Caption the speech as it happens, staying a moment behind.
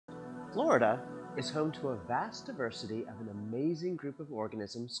Florida is home to a vast diversity of an amazing group of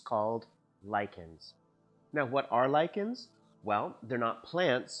organisms called lichens. Now, what are lichens? Well, they're not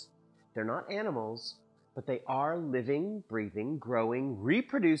plants, they're not animals, but they are living, breathing, growing,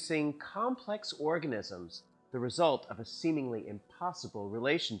 reproducing complex organisms, the result of a seemingly impossible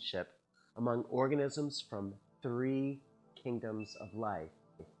relationship among organisms from three kingdoms of life.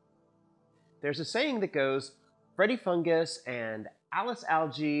 There's a saying that goes, Freddy Fungus and Alice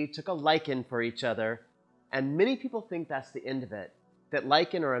Algae took a lichen for each other, and many people think that's the end of it, that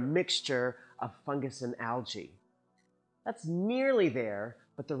lichen are a mixture of fungus and algae. That's nearly there,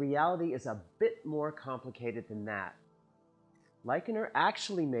 but the reality is a bit more complicated than that. Lichen are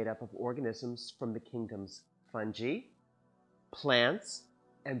actually made up of organisms from the kingdoms fungi, plants,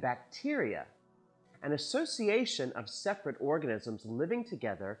 and bacteria. An association of separate organisms living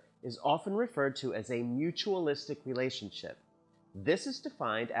together is often referred to as a mutualistic relationship. This is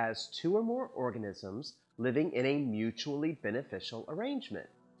defined as two or more organisms living in a mutually beneficial arrangement.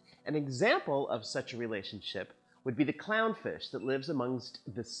 An example of such a relationship would be the clownfish that lives amongst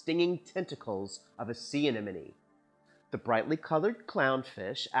the stinging tentacles of a sea anemone. The brightly colored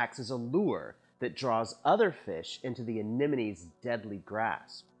clownfish acts as a lure that draws other fish into the anemone's deadly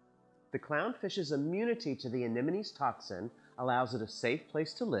grasp. The clownfish's immunity to the anemone's toxin allows it a safe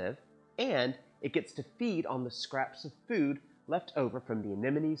place to live, and it gets to feed on the scraps of food left over from the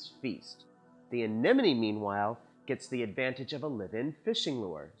anemone's feast. The anemone, meanwhile, gets the advantage of a live-in fishing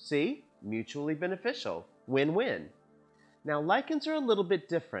lure. See? Mutually beneficial. Win-win. Now, lichens are a little bit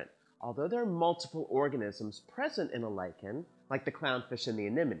different. Although there are multiple organisms present in a lichen, like the clownfish and the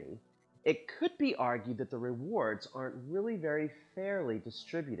anemone, it could be argued that the rewards aren't really very fairly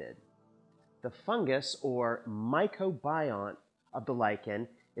distributed. The fungus, or mycobiont, of the lichen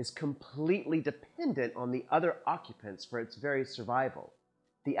is completely dependent on the other occupants for its very survival.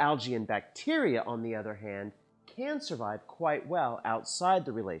 The algae and bacteria, on the other hand, can survive quite well outside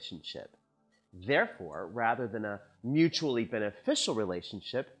the relationship. Therefore, rather than a mutually beneficial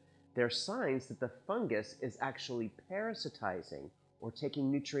relationship, there are signs that the fungus is actually parasitizing or taking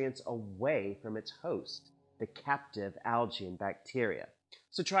nutrients away from its host, the captive algae and bacteria.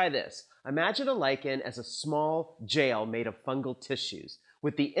 So try this. Imagine a lichen as a small jail made of fungal tissues,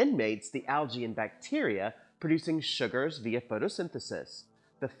 with the inmates, the algae and bacteria, producing sugars via photosynthesis.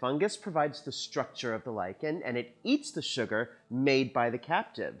 The fungus provides the structure of the lichen, and it eats the sugar made by the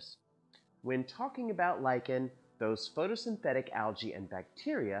captives. When talking about lichen, those photosynthetic algae and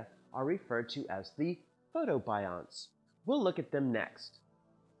bacteria are referred to as the photobionts. We'll look at them next.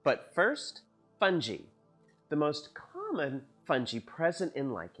 But first, fungi. The most common fungi present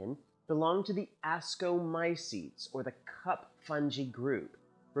in lichen belong to the ascomycetes, or the cup fungi group.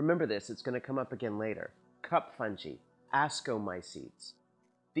 Remember this, it's going to come up again later. Cup fungi, ascomycetes.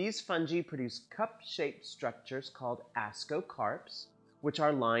 These fungi produce cup-shaped structures called ascocarps, which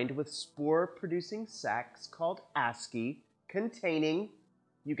are lined with spore-producing sacs called asci, containing,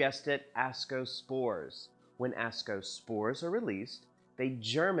 you guessed it, ascospores. When ascospores are released, they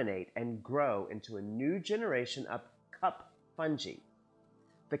germinate and grow into a new generation of cup fungi.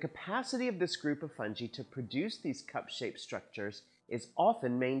 The capacity of this group of fungi to produce these cup-shaped structures is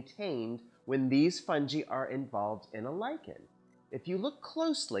often maintained when these fungi are involved in a lichen. If you look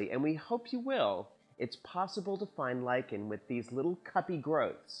closely, and we hope you will, it's possible to find lichen with these little cuppy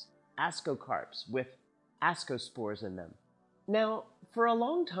growths, ascocarps, with ascospores in them. Now, for a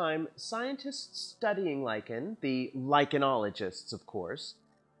long time, scientists studying lichen, the lichenologists of course,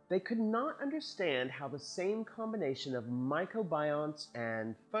 they could not understand how the same combination of mycobionts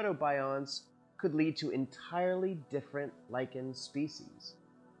and photobionts could lead to entirely different lichen species.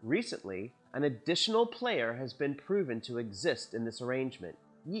 Recently, an additional player has been proven to exist in this arrangement,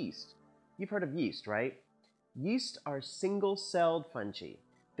 yeast. You've heard of yeast, right? Yeast are single-celled fungi.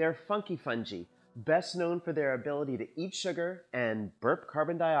 They're funky fungi, best known for their ability to eat sugar and burp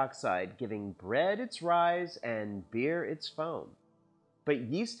carbon dioxide, giving bread its rise and beer its foam. But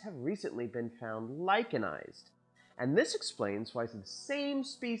yeast have recently been found lichenized, and this explains why the same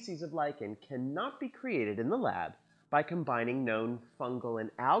species of lichen cannot be created in the lab by combining known fungal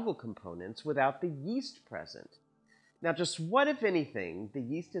and algal components without the yeast present. Now, just what, if anything, the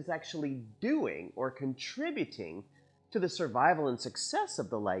yeast is actually doing or contributing to the survival and success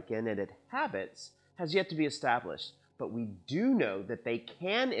of the lichen and its habits has yet to be established, but we do know that they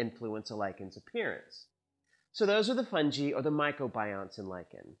can influence a lichen's appearance. So those are the fungi, or the mycobionts, in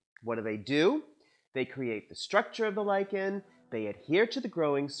lichen. What do? They create the structure of the lichen, they adhere to the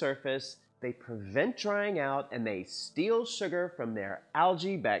growing surface, they prevent drying out, and they steal sugar from their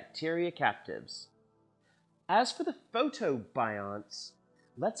algae bacteria captives. As for the photobionts,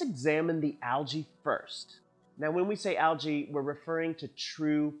 Let's examine the algae first. Now, when we say algae, we're referring to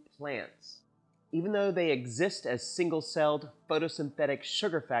true plants. Even though they exist as single-celled photosynthetic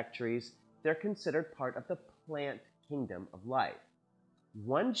sugar factories, they're considered part of the plant kingdom of life.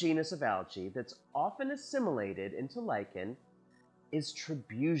 One genus of algae that's often assimilated into lichen is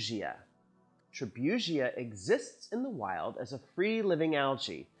Trebuchet. Trebuchet exists in the wild as a free-living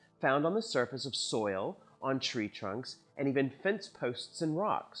algae found on the surface of soil, on tree trunks, and even fence posts and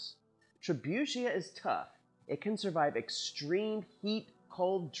rocks. Trebuchet is tough. It can survive extreme heat,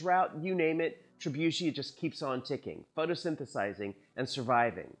 cold, drought, you name it. Trebuchet just keeps on ticking, photosynthesizing, and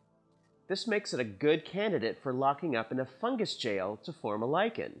surviving. This makes it a good candidate for locking up in a fungus jail to form a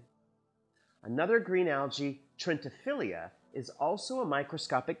lichen. Another green algae, Trentophilia, is also a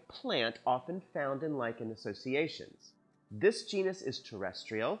microscopic plant often found in lichen associations. This genus is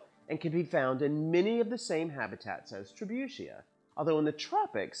terrestrial and can be found in many of the same habitats as Trebuchet, although in the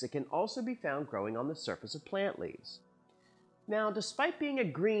tropics it can also be found growing on the surface of plant leaves. Now, despite being a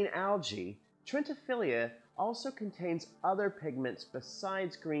green algae, Trentophilia also contains other pigments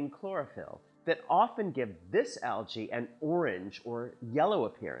besides green chlorophyll that often give this algae an orange or yellow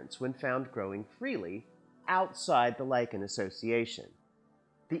appearance when found growing freely outside the lichen association.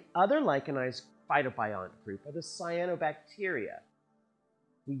 The other lichenized phytobiont group are the cyanobacteria.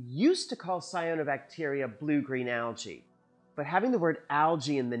 We used to call cyanobacteria blue-green algae, but having the word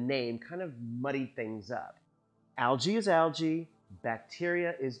algae in the name kind of muddied things up. Algae is algae,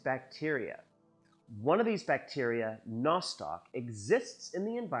 bacteria is bacteria. One of these bacteria, nostoc, exists in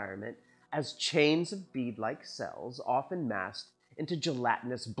the environment as chains of bead-like cells, often massed into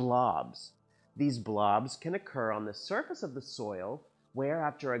gelatinous blobs. These blobs can occur on the surface of the soil, where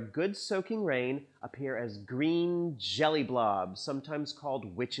after a good soaking rain appear as green jelly blobs, sometimes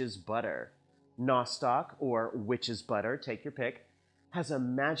called witch's butter. Nostoc, or witch's butter, take your pick, has a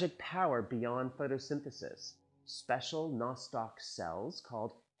magic power beyond photosynthesis. Special nostoc cells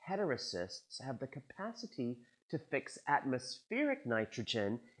called heterocysts have the capacity to fix atmospheric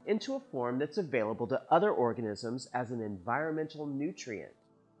nitrogen into a form that's available to other organisms as an environmental nutrient.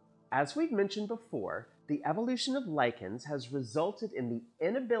 As we've mentioned before, the evolution of lichens has resulted in the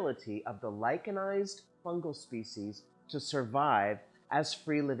inability of the lichenized fungal species to survive as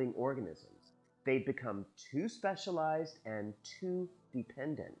free-living organisms. They've become too specialized and too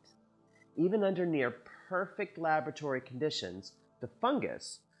dependent. Even under near-perfect laboratory conditions, the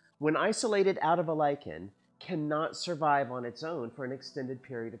fungus, when isolated out of a lichen, cannot survive on its own for an extended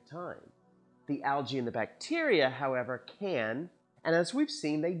period of time. The algae and the bacteria, however, can, and as we've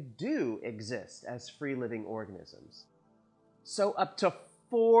seen, they do exist as free-living organisms. So up to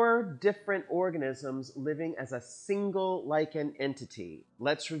 4 different organisms living as a single lichen entity.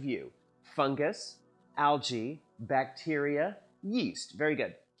 Let's review. Fungus, algae, bacteria, yeast. Very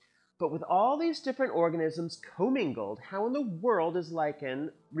good. But with all these different organisms commingled, how in the world is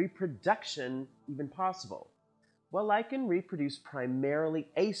lichen reproduction even possible? Well, lichen reproduce primarily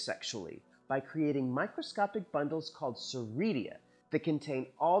asexually by creating microscopic bundles called soredia that contain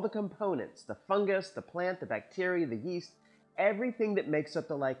all the components, the fungus, the plant, the bacteria, the yeast, everything that makes up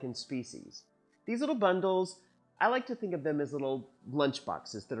the lichen species. These little bundles, I like to think of them as little lunch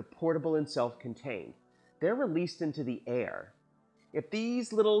boxes that are portable and self-contained. They're released into the air. If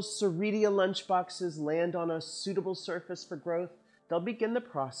these little soredia lunchboxes land on a suitable surface for growth, they'll begin the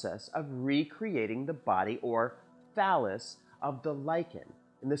process of recreating the body or thallus of the lichen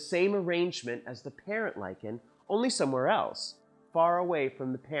in the same arrangement as the parent lichen, only somewhere else, far away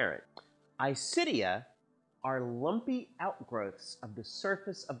from the parent. Isidia are lumpy outgrowths of the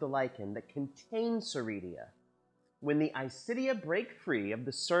surface of the lichen that contain soredia. When the isidia break free of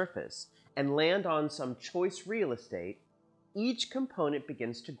the surface and land on some choice real estate, each component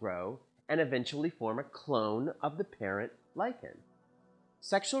begins to grow and eventually form a clone of the parent lichen.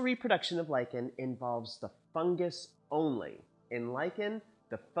 Sexual reproduction of lichen involves the fungus only. In lichen,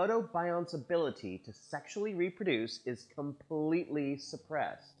 the photobiont's ability to sexually reproduce is completely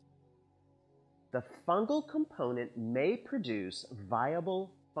suppressed. The fungal component may produce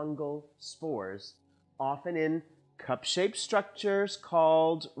viable fungal spores, often in cup-shaped structures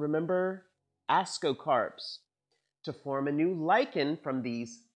called, remember, ascocarps. To form a new lichen from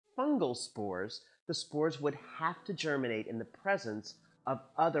these fungal spores, the spores would have to germinate in the presence of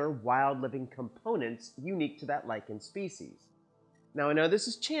other wild living components unique to that lichen species. Now, I know this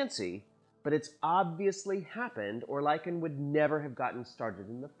is chancy, but it's obviously happened or lichen would never have gotten started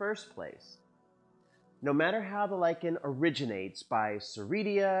in the first place. No matter how the lichen originates by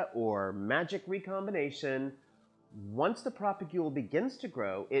soredia or magic recombination, once the propagule begins to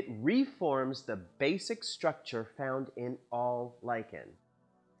grow, it reforms the basic structure found in all lichen.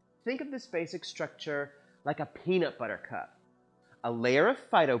 think of this basic structure like a peanut butter cup. A layer of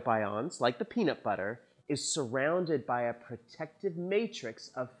phytobionts, like the peanut butter, is surrounded by a protective matrix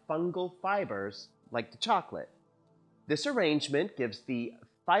of fungal fibers, like the chocolate. This arrangement gives the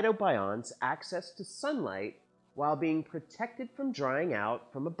phytobionts access to sunlight while being protected from drying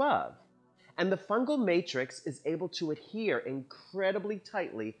out from above. And the fungal matrix is able to adhere incredibly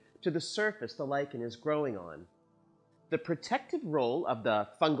tightly to the surface the lichen is growing on. The protective role of the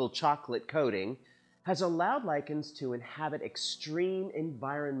fungal chocolate coating has allowed lichens to inhabit extreme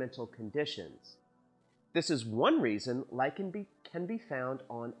environmental conditions. This is one reason lichen can be found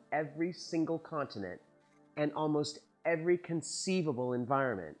on every single continent and almost every conceivable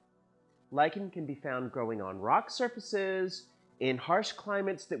environment. Lichen can be found growing on rock surfaces, in harsh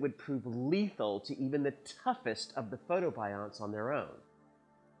climates that would prove lethal to even the toughest of the photobionts on their own.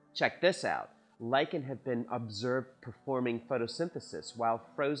 Check this out. Lichen have been observed performing photosynthesis while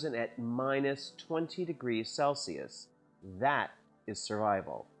frozen at minus 20 degrees Celsius. That is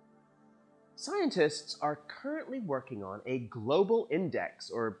survival. Scientists are currently working on a global index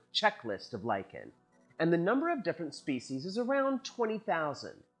or checklist of lichen, and the number of different species is around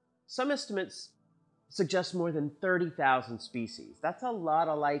 20,000. Some estimates suggest more than 30,000 species. That's a lot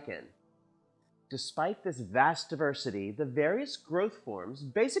of lichen. Despite this vast diversity, the various growth forms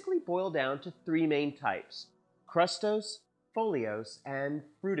basically boil down to three main types: crustose, foliose, and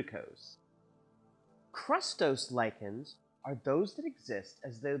fruticose. Crustose lichens are those that exist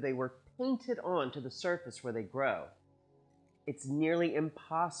as though they were painted onto the surface where they grow. It's nearly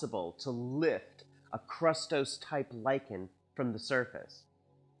impossible to lift a crustose-type lichen from the surface.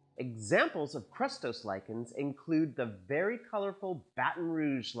 Examples of crustose lichens include the very colorful Baton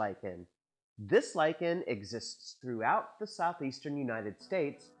Rouge lichen. This lichen exists throughout the southeastern United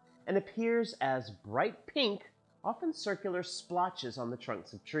States and appears as bright pink, often circular splotches on the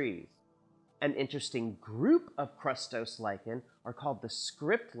trunks of trees. An interesting group of crustose lichen are called the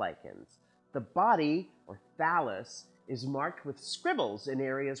script lichens. The body, or thallus, is marked with scribbles in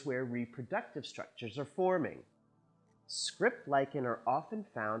areas where reproductive structures are forming. Script lichen are often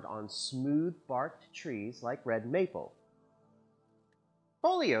found on smooth-barked trees like red maple.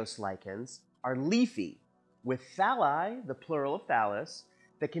 Foliose lichens are leafy, with thalli, the plural of thallus,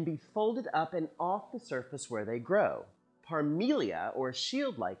 that can be folded up and off the surface where they grow. Parmelia, or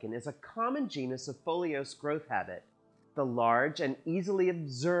shield lichen, is a common genus of foliose growth habit. The large and easily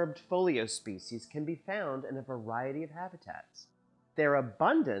observed foliose species can be found in a variety of habitats. Their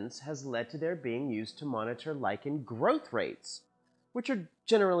abundance has led to their being used to monitor lichen growth rates, which are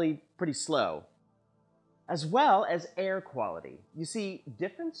generally pretty slow, as well as air quality. You see,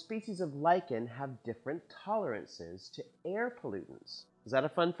 different species of lichen have different tolerances to air pollutants. Is that a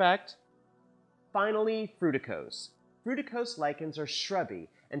fun fact? Finally, fruticose. Fruticose lichens are shrubby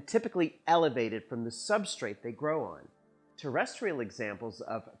and typically elevated from the substrate they grow on. Terrestrial examples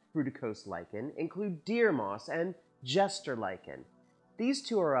of fruticose lichen include deer moss and jester lichen. These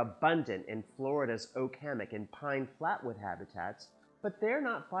two are abundant in Florida's oak hammock and pine flatwood habitats, but they're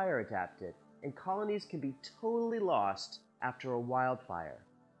not fire adapted, and colonies can be totally lost after a wildfire.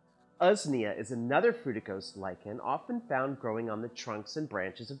 Usnea is another fruticose lichen often found growing on the trunks and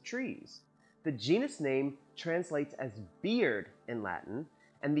branches of trees. The genus name translates as beard in Latin,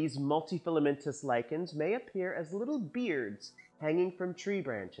 and these multifilamentous lichens may appear as little beards hanging from tree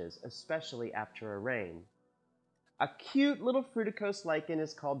branches, especially after a rain. A cute little fruticose lichen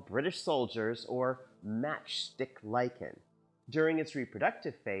is called British soldiers or matchstick lichen. During its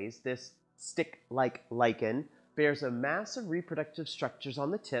reproductive phase, this stick-like lichen bears a mass of reproductive structures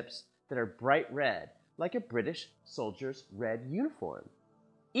on the tips that are bright red, like a British soldier's red uniform.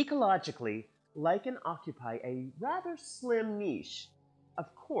 Ecologically, lichen occupy a rather slim niche.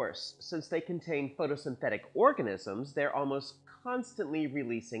 Of course, since they contain photosynthetic organisms, they're almost constantly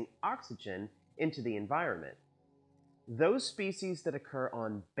releasing oxygen into the environment. Those species that occur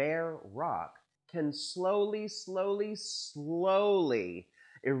on bare rock can slowly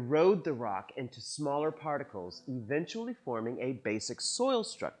erode the rock into smaller particles, eventually forming a basic soil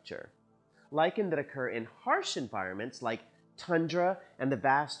structure. Lichen that occur in harsh environments like tundra and the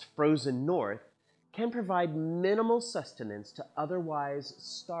vast frozen north can provide minimal sustenance to otherwise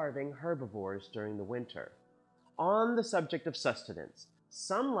starving herbivores during the winter. On the subject of sustenance,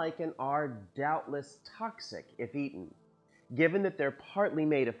 some lichen are doubtless toxic if eaten. Given that they're partly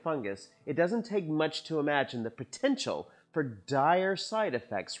made of fungus, it doesn't take much to imagine the potential for dire side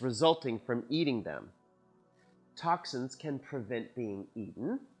effects resulting from eating them. Toxins can prevent being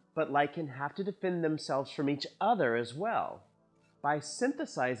eaten, but lichen have to defend themselves from each other as well. By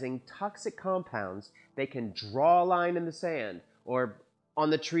synthesizing toxic compounds, they can draw a line in the sand or on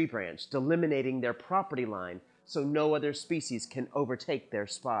the tree branch, delimiting their property line so no other species can overtake their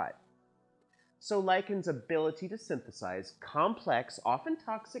spot. So lichens' ability to synthesize complex, often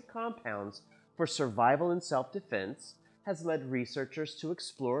toxic compounds for survival and self-defense has led researchers to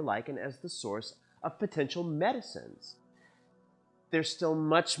explore lichen as the source of potential medicines. There's still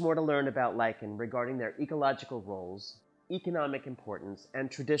much more to learn about lichen regarding their ecological roles, economic importance,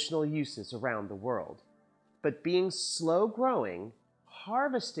 and traditional uses around the world. But being slow-growing,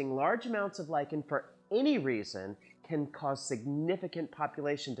 harvesting large amounts of lichen for any reason can cause significant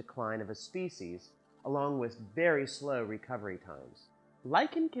population decline of a species, along with very slow recovery times.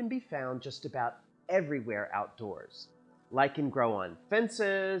 Lichen can be found just about everywhere outdoors. Lichen grow on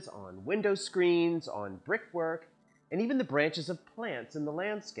fences, on window screens, on brickwork, and even the branches of plants in the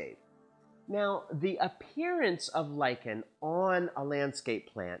landscape. Now, the appearance of lichen on a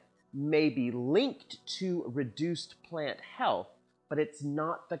landscape plant may be linked to reduced plant health, but it's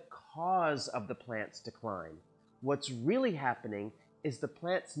not the cause of the plant's decline. What's really happening is the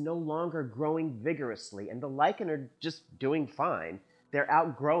plant's no longer growing vigorously, and the lichen are just doing fine. They're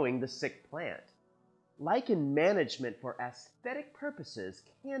outgrowing the sick plant. Lichen management for aesthetic purposes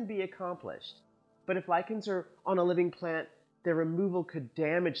can be accomplished, but if lichens are on a living plant, their removal could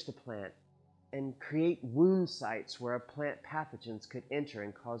damage the plant and create wound sites where a plant pathogens could enter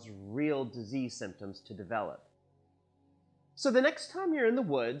and cause real disease symptoms to develop. So the next time you're in the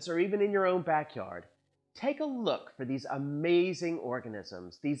woods or even in your own backyard, take a look for these amazing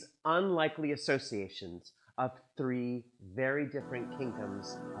organisms, these unlikely associations of three very different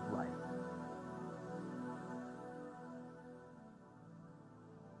kingdoms of life.